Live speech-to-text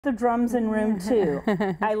The drums in room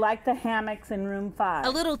 2. I like the hammocks in room 5. A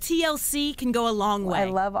little TLC can go a long way. I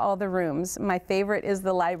love all the rooms. My favorite is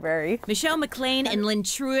the library. Michelle McLean and Lynn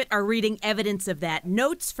Truitt are reading evidence of that.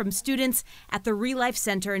 Notes from students at the ReLife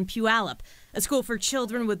Center in Puyallup, a school for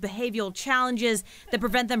children with behavioral challenges that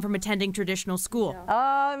prevent them from attending traditional school.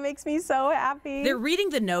 Oh, it makes me so happy. They're reading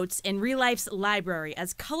the notes in ReLife's library,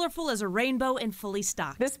 as colorful as a rainbow and fully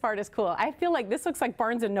stocked. This part is cool. I feel like this looks like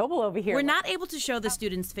Barnes & Noble over here. We're not able to show the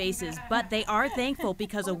students' faces, but they are thankful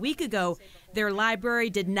because a week ago, their library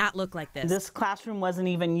did not look like this. This classroom wasn't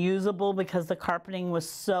even usable because the carpeting was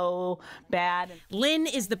so bad. Lynn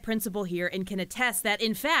is the principal here and can attest that,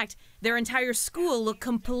 in fact, their entire school looked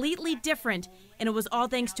completely different, and it was all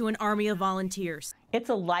thanks to an army of volunteers. It's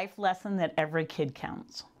a life lesson that every kid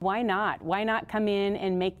counts. Why not? Why not come in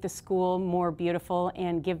and make the school more beautiful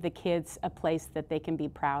and give the kids a place that they can be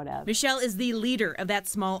proud of? Michelle is the leader of that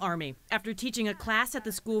small army. After teaching a class at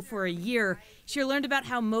the school for a year, she learned about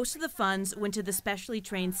how most of the funds went to the specially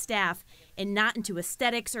trained staff and not into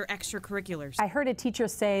aesthetics or extracurriculars. I heard a teacher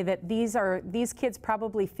say that these kids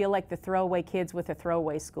probably feel like the throwaway kids with a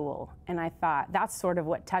throwaway school. And I thought, that's sort of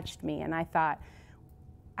what touched me. And I thought,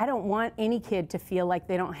 I don't want any kid to feel like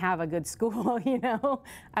they don't have a good school, you know?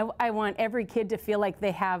 I want every kid to feel like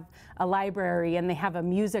they have a library and they have a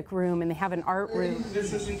music room and they have an art room.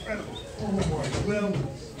 This is incredible. Oh boy. Well.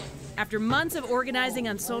 After months of organizing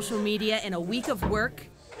on social media and a week of work,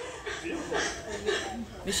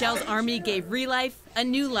 Michelle's army gave ReLife a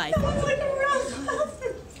new life,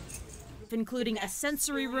 including a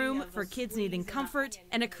sensory room for kids needing comfort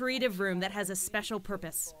and a creative room that has a special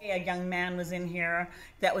purpose. A young man was in here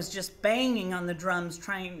that was just banging on the drums,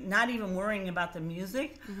 not even worrying about the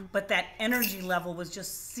music, but that energy level was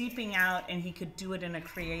just seeping out, and he could do it in a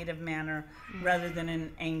creative manner rather than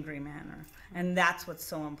an angry manner. And that's what's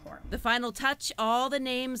so important. The final touch, all the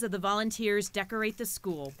names of the volunteers decorate the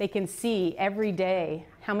school. They can see every day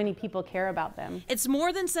how many people care about them. It's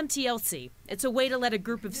more than some TLC. It's a way to let a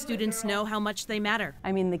group of students know how much they matter.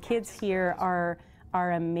 I mean, the kids here are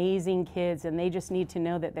amazing kids, and they just need to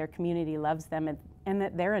know that their community loves them and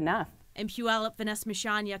that they're enough. In Puyallup, Vanessa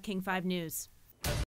Misciagna, King 5 News.